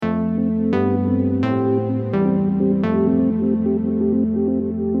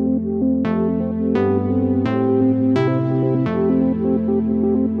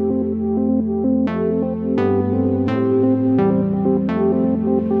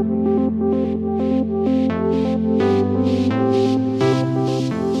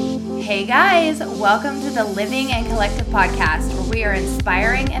Welcome to the Living and Collective podcast, where we are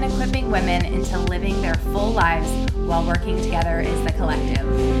inspiring and equipping women into living their full lives while working together as the collective.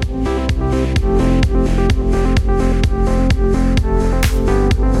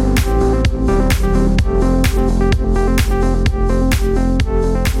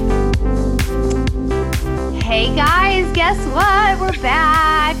 Hey guys, guess what? We're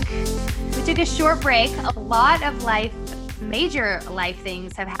back. We took a short break. A lot of major life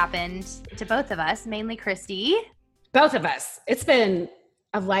things have happened to both of us, mainly Christy. Both of us. It's been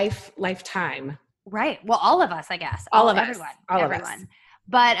a lifetime. Right. Well, all of us, I guess. Everyone.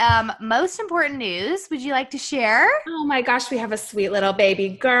 But most important news, would you like to share? Oh my gosh, we have a sweet little baby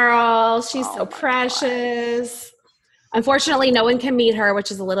girl. She's so precious. God. Unfortunately, no one can meet her, which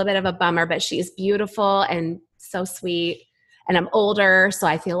is a little bit of a bummer, but she's beautiful and so sweet. And I'm older, so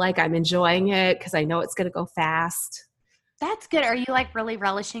I feel like I'm enjoying it because I know it's going to go fast. That's good. Are you really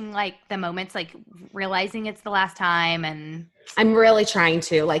relishing the moments, realizing it's the last time? And I'm really trying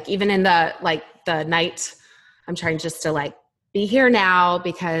to, even in the night, I'm trying just to be here now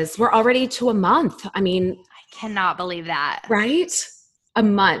because we're already to a month. I mean, I cannot believe that. Right? A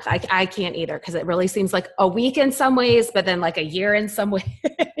month. I can't either because it really seems like a week in some ways, but then a year in some ways.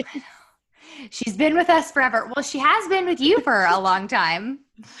 She's been with us forever. Well, she has been with you for a long time.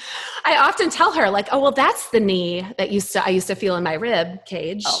 I often tell her that's the knee that I used to feel in my rib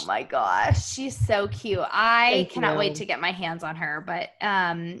cage. Oh my gosh. She's so cute. I cannot wait to get my hands on her, but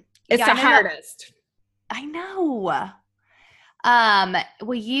it's the hardest. I know.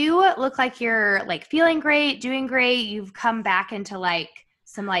 Well, you look like you're feeling great, doing great. You've come back into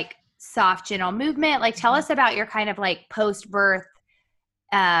some soft, gentle movement. Tell us about your kind of post-birth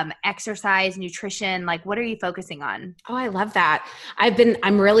exercise, nutrition. What are you focusing on? Oh, I love that.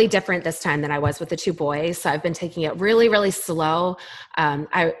 I'm really different this time than I was with the two boys. So I've been taking it really, really slow.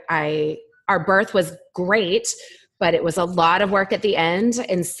 Our birth was great, but it was a lot of work at the end.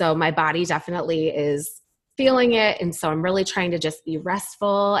 And so my body definitely is feeling it. And so I'm really trying to just be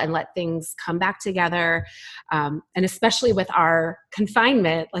restful and let things come back together. And especially with our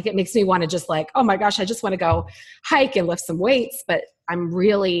confinement, it makes me want to just oh my gosh, I just want to go hike and lift some weights. But I'm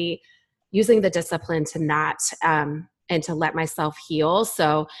really using the discipline to not, and to let myself heal.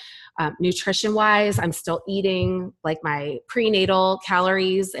 So nutrition wise, I'm still eating my prenatal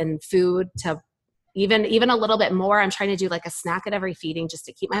calories and food to even a little bit more. I'm trying to do a snack at every feeding just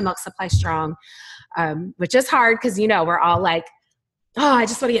to keep my milk supply strong, which is hard because, we're all oh, I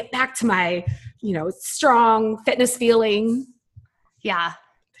just want to get back to my, strong fitness feeling. Yeah.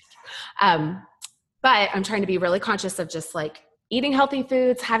 But I'm trying to be really conscious of just eating healthy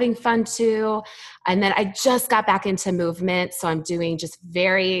foods, having fun too. And then I just got back into movement. So I'm doing just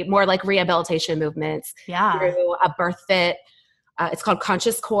more rehabilitation movements through a birth fit. It's called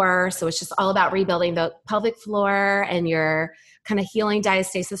Conscious Core. So it's just all about rebuilding the pelvic floor and your kind of healing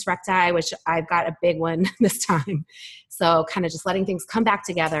diastasis recti, which I've got a big one this time. So kind of just letting things come back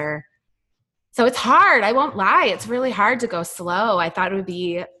together. So it's hard. I won't lie. It's really hard to go slow. I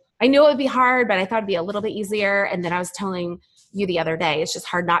knew it would be hard, but I thought it'd be a little bit easier. And then I was telling you the other day, it's just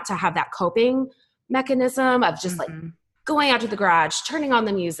hard not to have that coping mechanism of just going out to the garage, turning on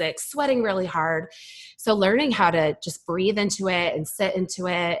the music, sweating really hard. So learning how to just breathe into it and sit into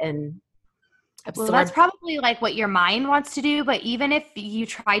it and absorb. Well, that's probably what your mind wants to do. But even if you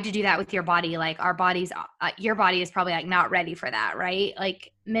tried to do that with your body, your body is probably not ready for that, right?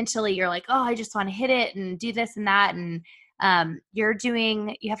 Mentally you're oh, I just want to hit it and do this and that. And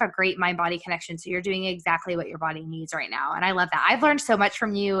you have a great mind-body connection. So you're doing exactly what your body needs right now. And I love that. I've learned so much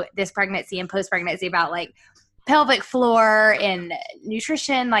from you this pregnancy and post-pregnancy about pelvic floor and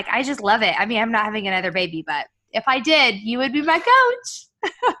nutrition. I just love it. I mean, I'm not having another baby, but if I did, you would be my coach.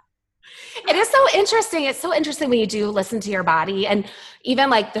 It is so interesting. It's so interesting when you do listen to your body, and even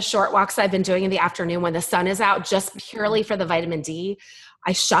the short walks I've been doing in the afternoon when the sun is out, just purely for the vitamin D.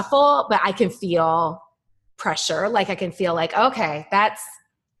 I shuffle, but I can feel pressure. I can feel okay, that's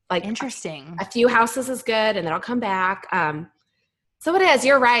interesting. A few houses is good, and then I'll come back. So it is,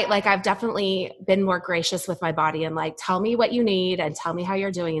 you're right. I've definitely been more gracious with my body and tell me what you need and tell me how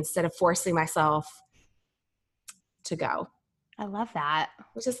you're doing instead of forcing myself to go. I love that.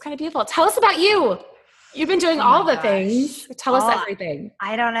 Which is kind of beautiful. Tell us about you. You've been doing all the things. Tell us everything.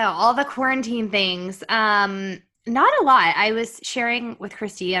 I don't know. All the quarantine things. Not a lot. I was sharing with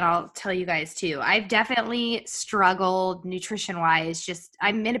Christy, and I'll tell you guys too. I've definitely struggled nutrition-wise.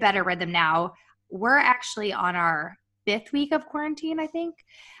 I'm in a better rhythm now. We're actually on our 5th week of quarantine, I think,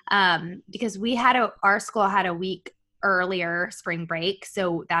 because our school had a week earlier spring break,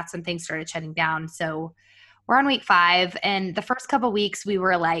 so that's when things started shutting down. So we're on week 5, and the first couple of weeks we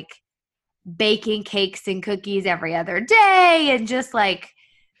were baking cakes and cookies every other day and just like,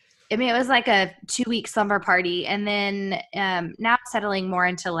 I mean, it was like a 2-week slumber party. And then now settling more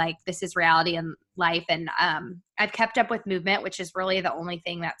into like, this is reality in life. And I've kept up with movement, which is really the only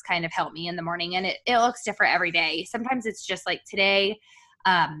thing that's kind of helped me in the morning. And it looks different every day. Sometimes it's just like today,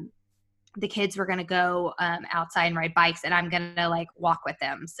 the kids were going to go outside and ride bikes, and I'm going to like walk with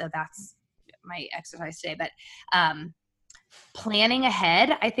them. So that's my exercise today. But planning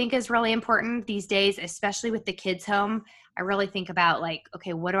ahead, I think, is really important these days, especially with the kids home. I really think about like,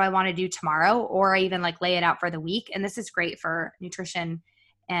 okay, what do I want to do tomorrow? Or I even like lay it out for the week. And this is great for nutrition,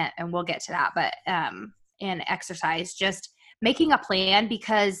 and we'll get to that, but and exercise, just making a plan,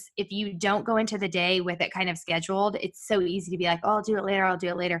 because if you don't go into the day with it kind of scheduled, it's so easy to be like, oh, I'll do it later. I'll do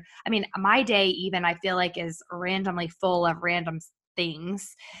it later. I mean, my day even, I feel like, is randomly full of random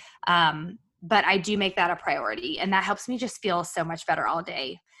things. But I do make that a priority, and that helps me just feel so much better all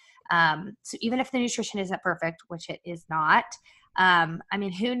day. So even if the nutrition isn't perfect, which it is not, I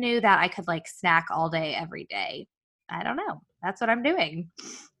mean, who knew that I could like snack all day, every day? I don't know. That's what I'm doing.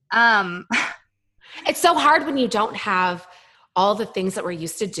 It's so hard when you don't have all the things that we're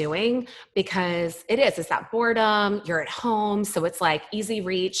used to doing, because it's that boredom, you're at home. So it's like easy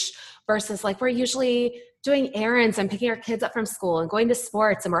reach versus like we're usually doing errands and picking our kids up from school and going to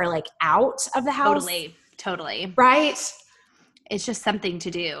sports, and we're like out of the house. Totally. Right. It's just something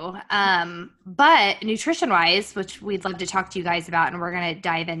to do. But nutrition wise, which we'd love to talk to you guys about, and we're going to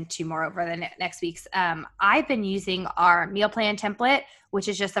dive into more over the next weeks. I've been using our meal plan template, which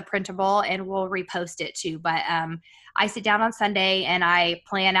is just a printable, and we'll repost it too. But I sit down on Sunday and I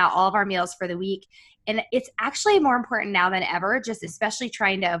plan out all of our meals for the week. And it's actually more important now than ever, just especially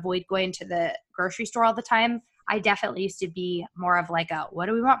trying to avoid going to the grocery store all the time. I definitely used to be more of like what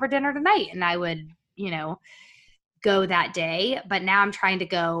do we want for dinner tonight? And I would, go that day, but now I'm trying to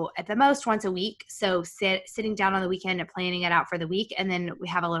go at the most once a week. So sitting down on the weekend and planning it out for the week. And then we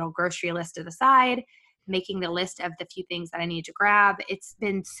have a little grocery list to the side, making the list of the few things that I need to grab. It's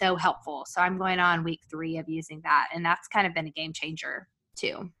been so helpful. So I'm going on week 3 of using that. And that's kind of been a game changer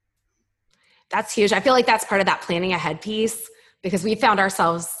too. That's huge. I feel like that's part of that planning ahead piece, because we found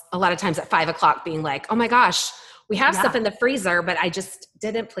ourselves a lot of times at 5 o'clock being like, oh my gosh, we have stuff in the freezer, but I just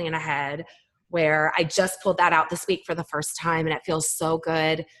didn't plan ahead, where I just pulled that out this week for the first time. And it feels so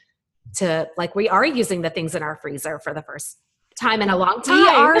good to like, we are using the things in our freezer for the first time in a long time. We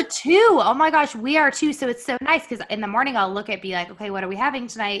are too. Oh my gosh, we are too. So it's so nice, because in the morning I'll be like, okay, what are we having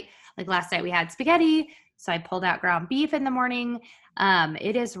tonight? Like last night we had spaghetti. So I pulled out ground beef in the morning.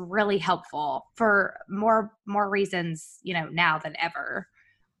 It is really helpful for more reasons, now than ever.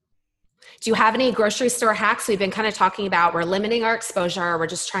 Do you have any grocery store hacks? We've been kind of talking about we're limiting our exposure. We're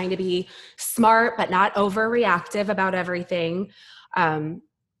just trying to be smart, but not overreactive about everything.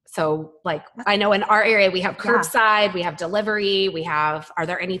 So like, I know in our area, we have curbside, we have delivery, are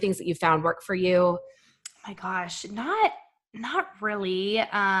there any things that you found work for you? Oh my gosh, not really.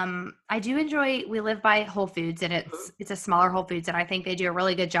 I do enjoy, we live by Whole Foods, and it's a smaller Whole Foods. And I think they do a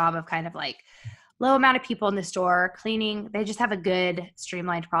really good job of kind of like low amount of people in the store, cleaning. They just have a good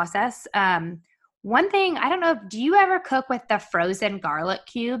streamlined process. One thing, I don't know, do you ever cook with the frozen garlic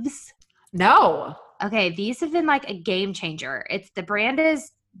cubes? No. Okay. These have been like a game changer. The brand is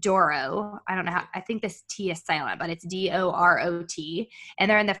Doro. I don't know how, I think this T is silent, but it's DOROT.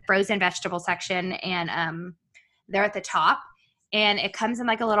 And they're in the frozen vegetable section, and they're at the top, and it comes in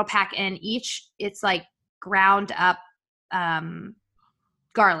like a little pack, and it's like ground up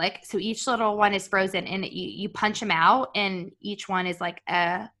garlic. So each little one is frozen, and you punch them out, and each one is like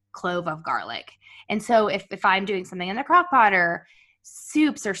a clove of garlic. And so if I'm doing something in the crock pot or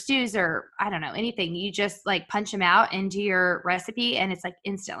soups or stews or I don't know, anything, you just like punch them out into your recipe, and it's like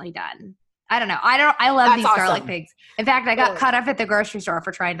instantly done. I don't know. I love That's these awesome. Garlic things. In fact, I got caught up at the grocery store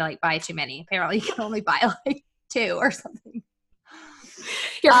for trying to like buy too many. Apparently you can only buy like 2 or something.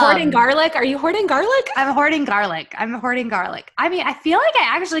 You're hoarding garlic? Are you hoarding garlic? I'm hoarding garlic. I mean, I feel like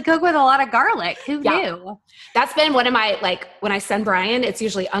I actually cook with a lot of garlic. Who knew? That's been one of my, like, when I send Brian, it's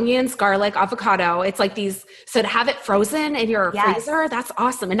usually onions, garlic, avocado. It's like these. So to have it frozen in your freezer, that's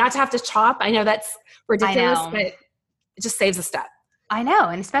awesome. And not to have to chop. I know that's ridiculous, but it just saves a step. I know.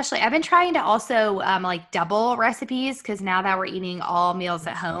 And especially I've been trying to also like double recipes, because now that we're eating all meals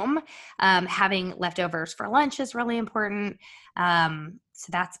at home, having leftovers for lunch is really important. So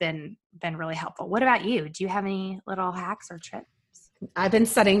that's been really helpful. What about you? Do you have any little hacks or tips? I've been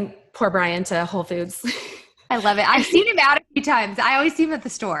sending poor Brian to Whole Foods I love it. I've seen him out a few times. I always see him at the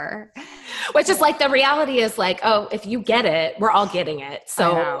store. Which is like, the reality is like, oh, if you get it, we're all getting it.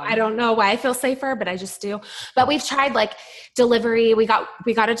 So I don't know why I feel safer, but I just do. But we've tried like delivery. We got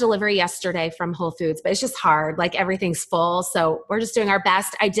a delivery yesterday from Whole Foods, but it's just hard. Like everything's full. So we're just doing our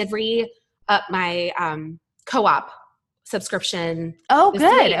best. I did re-up my co-op subscription. Oh,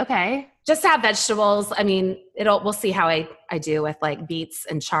 good. Week. Okay. Just to have vegetables. I mean, we'll see how I do with like beets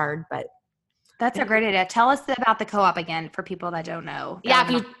and chard, but. That's a great idea. Tell us about the co-op again for people that don't know.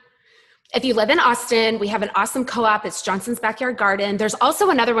 Yeah. If you live in Austin, we have an awesome co-op. It's Johnson's Backyard Garden. There's also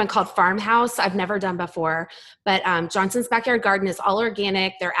another one called Farmhouse I've never done before, but Johnson's Backyard Garden is all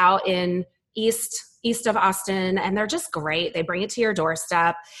organic. They're out in east of Austin, and they're just great. They bring it to your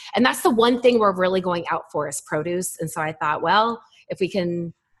doorstep. And that's the one thing we're really going out for is produce. And so I thought, well, if we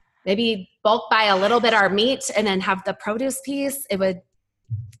can maybe bulk buy a little bit of our meat and then have the produce piece, it would,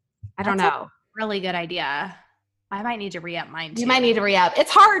 I don't know. Really good idea. I might need to re-up mine too. You might need to re-up.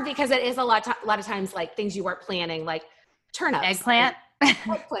 It's hard because it is a lot of times like things you weren't planning, like turnips. Eggplant.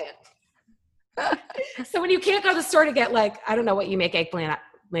 So when you can't go to the store to get like, I don't know what you make eggplant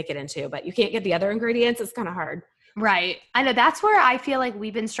make it into, but you can't get the other ingredients, it's kind of hard. Right. I know that's where I feel like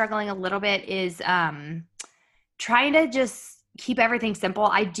we've been struggling a little bit is trying to just keep everything simple.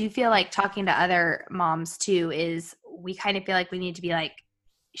 I do feel like talking to other moms too is we kind of feel like we need to be like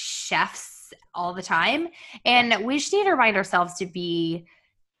chefs all the time. And we just need to remind ourselves to be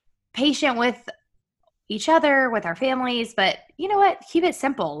patient with each other, with our families. But you know what? Keep it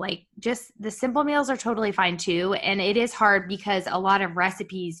simple. Like just the simple meals are totally fine too. And it is hard because a lot of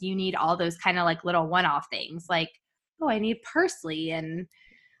recipes, you need all those kind of like little one-off things like, oh, I need parsley and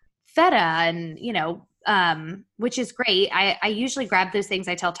feta and, which is great. I usually grab those things.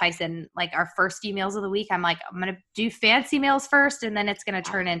 I tell Tyson, like our first few meals of the week, I'm like, I'm going to do fancy meals first. And then it's going to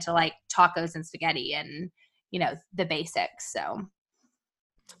turn into like tacos and spaghetti and, the basics. So.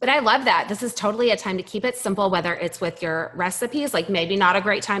 But I love that. This is totally a time to keep it simple, whether it's with your recipes, like maybe not a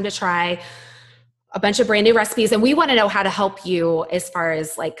great time to try a bunch of brand new recipes. And we want to know how to help you as far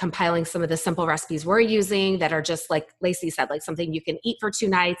as like compiling some of the simple recipes we're using that are just like Lacey said, like something you can eat for 2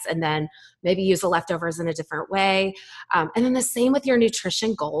 nights and then maybe use the leftovers in a different way. And then the same with your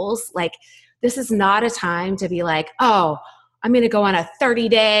nutrition goals. Like this is not a time to be like, oh, I'm going to go on a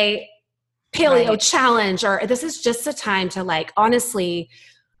 30-day paleo challenge, or this is just a time to like, honestly,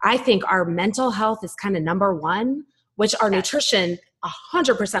 I think our mental health is kind of number one, which our nutrition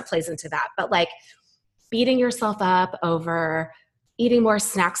 100% plays into that. But like beating yourself up over eating more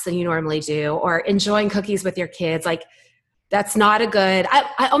snacks than you normally do, or enjoying cookies with your kids, like that's not a good,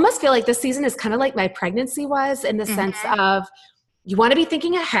 I almost feel like this season is kind of like my pregnancy was in the sense of you want to be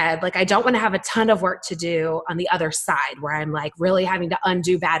thinking ahead. Like I don't want to have a ton of work to do on the other side where I'm like really having to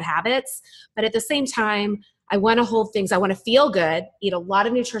undo bad habits. But at the same time, I want to hold things. I want to feel good, eat a lot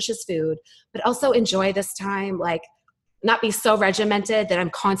of nutritious food, but also enjoy this time, like not be so regimented that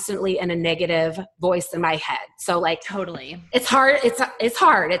I'm constantly in a negative voice in my head. So like totally, it's hard. It's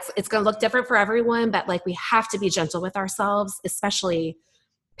hard. It's going to look different for everyone, but like we have to be gentle with ourselves, especially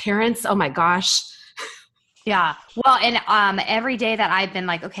parents. Oh my gosh. Yeah. Well, and every day that I've been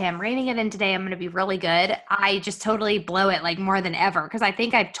like, okay, I'm reining it in today, I'm going to be really good, I just totally blow it like more than ever. Cause I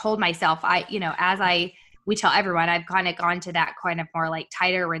think I've told myself, we tell everyone, I've kind of gone to that kind of more like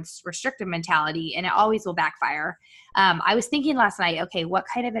tighter restrictive mentality, and it always will backfire. I was thinking last night, okay, what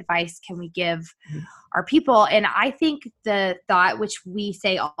kind of advice can we give our people? And I think the thought, which we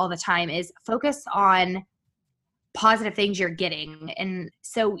say all the time, is focus on positive things you're getting. And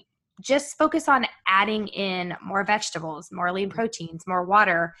so just focus on adding in more vegetables, more lean proteins, more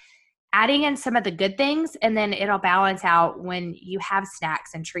water, adding in some of the good things, and then it'll balance out when you have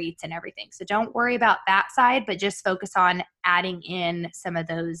snacks and treats and everything. So don't worry about that side, but just focus on adding in some of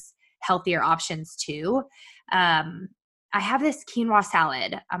those healthier options too. I have this quinoa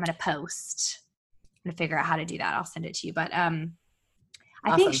salad I'm going to post. I'm going to figure out how to do that. I'll send it to you. But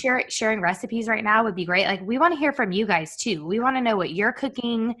I think sharing recipes right now would be great. Like we want to hear from you guys too. We want to know what you're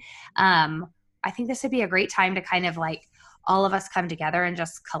cooking. I think this would be a great time to kind of like all of us come together and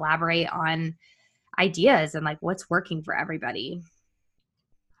just collaborate on ideas and like what's working for everybody.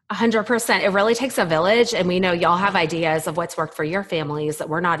 100%. It really takes a village, and we know y'all have ideas of what's worked for your families that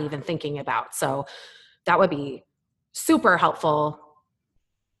we're not even thinking about. So that would be super helpful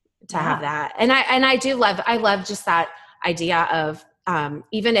to have that. And I love just that idea of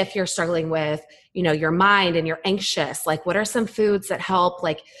even if you're struggling with, your mind and you're anxious, like what are some foods that help?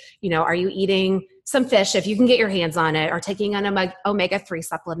 Like, are you eating some fish if you can get your hands on it, or taking an omega-3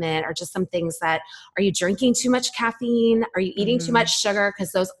 supplement, or just some things that, are you drinking too much caffeine? Are you eating too much sugar?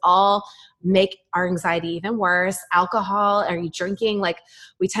 Because those all make our anxiety even worse. Alcohol, are you drinking? Like,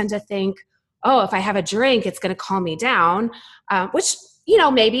 we tend to think, oh, if I have a drink, it's going to calm me down, which,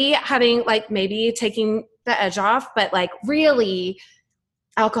 maybe maybe taking the edge off, but like really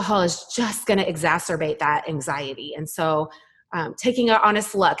alcohol is just going to exacerbate that anxiety. And so taking an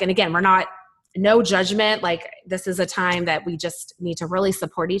honest look, and again, no judgment, like this is a time that we just need to really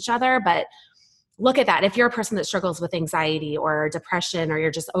support each other, but look at that. If you're a person that struggles with anxiety or depression, or you're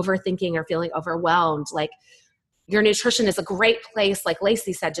just overthinking or feeling overwhelmed, like your nutrition is a great place, like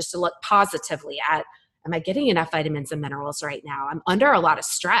Lacey said, just to look positively at, am I getting enough vitamins and minerals right now? I'm under a lot of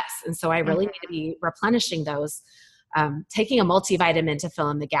stress. And so I really need to be replenishing those, taking a multivitamin to fill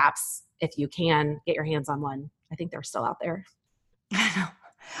in the gaps. If you can get your hands on one, I think they're still out there. I know.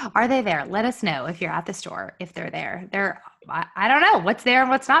 Are they there? Let us know if you're at the store, if they're there. I don't know what's there and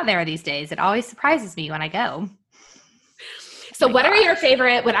what's not there these days. It always surprises me when I go. So what are your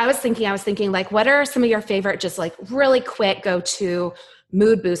favorite, when I was thinking like, what are some of your favorite, just like really quick go-to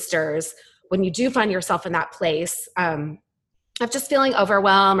mood boosters when you do find yourself in that place of just feeling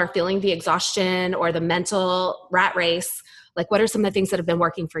overwhelmed, or feeling the exhaustion or the mental rat race? Like, what are some of the things that have been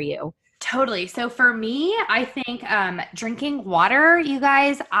working for you? Totally. So for me, I think drinking water, you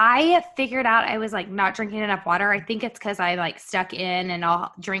guys, I figured out I was like not drinking enough water. I think it's because I like stuck in and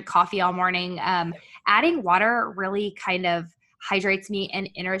I'll drink coffee all morning. Adding water really kind of hydrates me and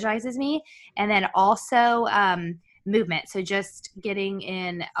energizes me. And then also movement. So just getting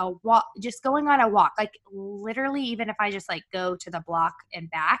in a walk, just going on a walk, like literally, even if I just like go to the block and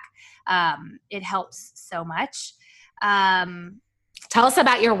back, it helps so much. Tell us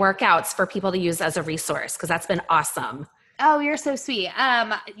about your workouts for people to use as a resource, because that's been awesome. Oh, you're so sweet.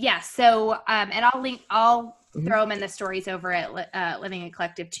 Yeah. So, and I'll throw them in the stories over at Living and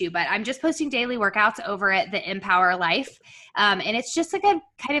Collective too, but I'm just posting daily workouts over at the Empower Life. And it's just like a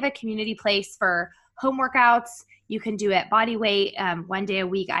kind of a community place for home workouts. You can do it body weight. One day a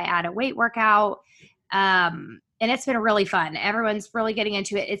week, I add a weight workout. And it's been really fun. Everyone's really getting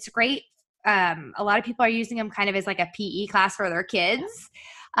into it. It's great. A lot of people are using them kind of as like a PE class for their kids,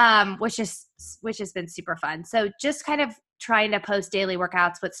 which has been super fun. So just kind of trying to post daily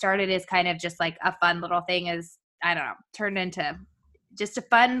workouts. What started as kind of just like a fun little thing is, I don't know, turned into just a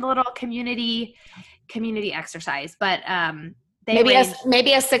fun little community exercise. But maybe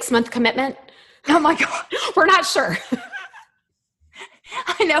a 6-month commitment. Oh my God. We're not sure.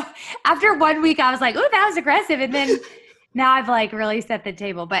 I know. After 1 week, I was like, oh, that was aggressive. And then now I've like really set the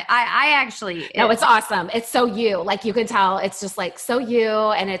table, but I actually. No, it's awesome. It's so you, like you can tell it's just like so you.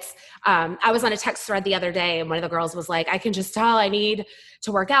 And it's, I was on a text thread the other day and one of the girls was like, I can just tell I need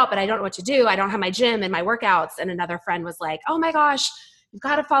to work out, but I don't know what to do. I don't have my gym and my workouts. And another friend was like, oh my gosh, you've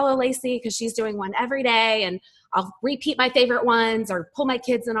got to follow Lacey because she's doing one every day. And I'll repeat my favorite ones or pull my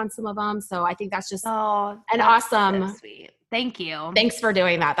kids in on some of them. So I think that's just an awesome. So sweet. Thank you. Thanks for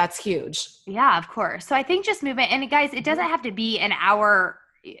doing that. That's huge. Yeah, of course. So I think just movement, and guys, it doesn't have to be an hour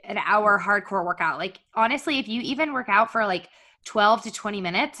hardcore workout. Like honestly, if you even work out for like 12 to 20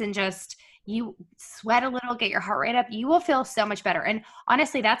 minutes and just you sweat a little, get your heart rate up, you will feel so much better. And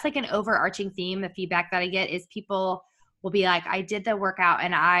honestly, that's like an overarching theme. The feedback that I get is people will be like, I did the workout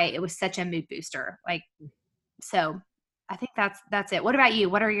and it was such a mood booster. Like, so I think that's it. What about you?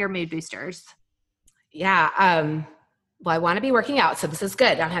 What are your mood boosters? Yeah. Well, I want to be working out, so this is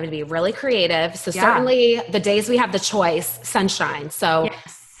good. I'm having to be really creative. So certainly the days we have the choice, sunshine. So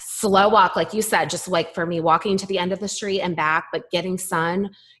slow walk, like you said, just like for me, walking to the end of the street and back, but getting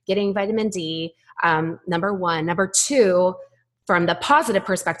sun, getting vitamin D, number one. Number two, from the positive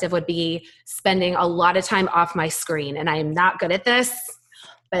perspective would be spending a lot of time off my screen. And I am not good at this,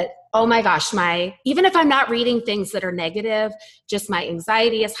 but oh my gosh, even if I'm not reading things that are negative, just my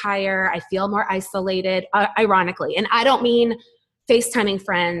anxiety is higher. I feel more isolated, ironically. And I don't mean FaceTiming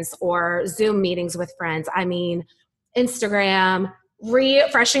friends or Zoom meetings with friends. I mean, Instagram,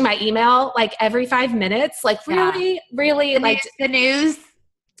 refreshing my email like every 5 minutes, like really like the news.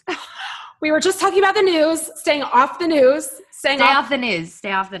 We were just talking about the news, staying off the news, stay off the news.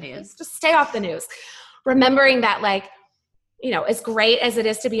 Just stay off the news. Remembering that like, as great as it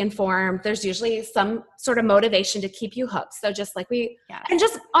is to be informed, there's usually some sort of motivation to keep you hooked. So just like and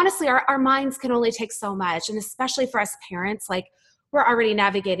just honestly, our minds can only take so much. And especially for us parents, like we're already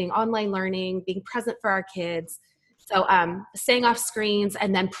navigating online learning, being present for our kids. So staying off screens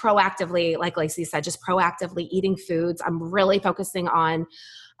and then proactively, like Lacey said, just proactively eating foods. I'm really focusing on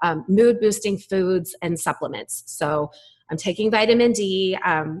mood boosting foods and supplements. So I'm taking vitamin D.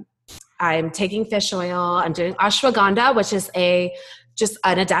 I'm taking fish oil. I'm doing ashwagandha, which is just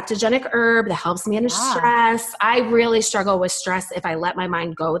an adaptogenic herb that helps me manage stress. I really struggle with stress if I let my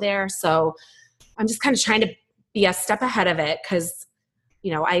mind go there. So I'm just kind of trying to be a step ahead of it because,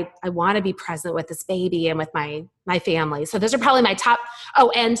 I want to be present with this baby and with my family. So those are probably my top.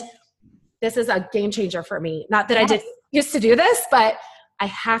 Oh, and this is a game changer for me. Not that I didn't used to do this, but I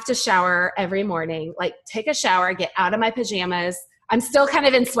have to shower every morning, like take a shower, get out of my pajamas. I'm still kind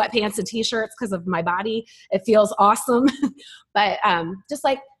of in sweatpants and t-shirts because of my body. It feels awesome. But just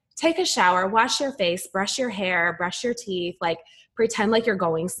like take a shower, wash your face, brush your hair, brush your teeth, like pretend like you're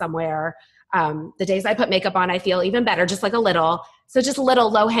going somewhere. The days I put makeup on, I feel even better, just like a little. So just a little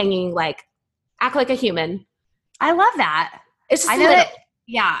low hanging, like act like a human. I love that. It's just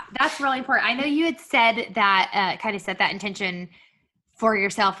that's really important. I know you had said that, kind of set that intention for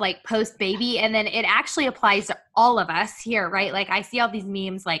yourself, like post baby. And then it actually applies to all of us here, right? Like I see all these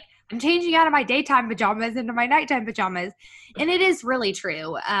memes, like I'm changing out of my daytime pajamas into my nighttime pajamas. And it is really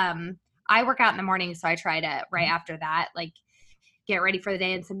true. I work out in the morning. So I try to, right after that, like get ready for the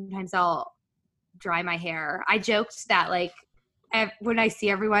day. And sometimes I'll dry my hair. I joked that like when I see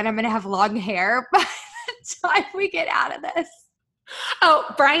everyone, I'm going to have long hair by the time we get out of this. Oh,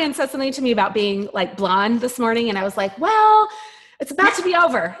 Brian said something to me about being like blonde this morning. And I was like, well, it's about to be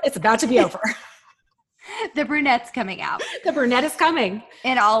over. It's about to be over. The brunette's coming out. The brunette is coming.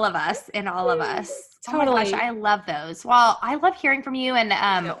 In all of us. Totally. Oh my gosh, I love those. Well, I love hearing from you. And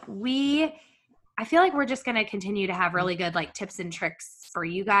I feel like we're just going to continue to have really good like tips and tricks for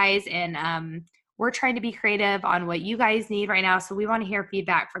you guys. And we're trying to be creative on what you guys need right now. So we want to hear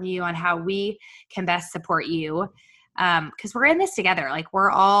feedback from you on how we can best support you. Because we're in this together. Like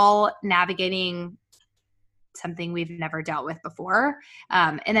we're all navigating something we've never dealt with before.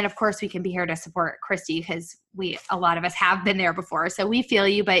 And then of course we can be here to support Christy because a lot of us have been there before. So we feel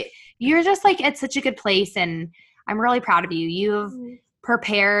you, but you're just like at such a good place. And I'm really proud of you. You've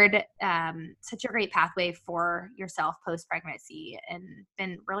prepared such a great pathway for yourself post-pregnancy and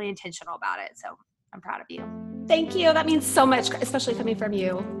been really intentional about it. So I'm proud of you. Thank you. That means so much, especially coming from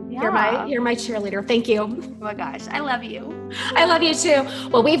you. Yeah. You're my cheerleader. Thank you. Oh my gosh. I love you. I love you too.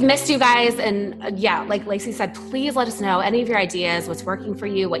 Well, we've missed you guys. And like Lacey said, please let us know any of your ideas, what's working for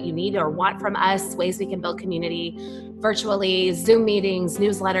you, what you need or want from us, ways we can build community virtually, Zoom meetings,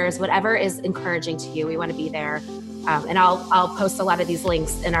 newsletters, whatever is encouraging to you. We want to be there. And I'll post a lot of these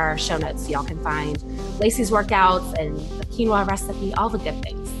links in our show notes so y'all can find Lacey's workouts and the quinoa recipe, all the good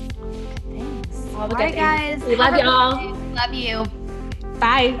things. All right, guys. We love y'all. Love you.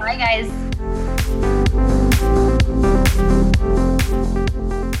 Bye. Bye, guys.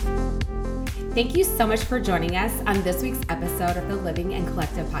 Thank you so much for joining us on this week's episode of the Living and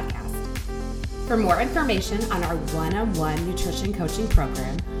Collective podcast. For more information on our one-on-one nutrition coaching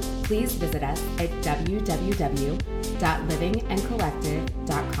program, please visit us at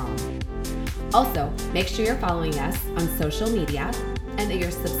www.livingandcollective.com. Also, make sure you're following us on social media and that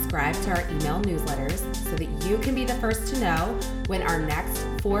you're subscribed to our email newsletters so that you can be the first to know when our next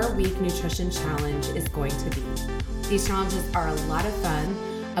 4-week nutrition challenge is going to be. These challenges are a lot of fun,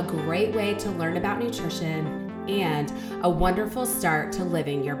 a great way to learn about nutrition, and a wonderful start to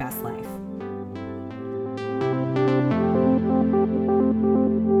living your best life.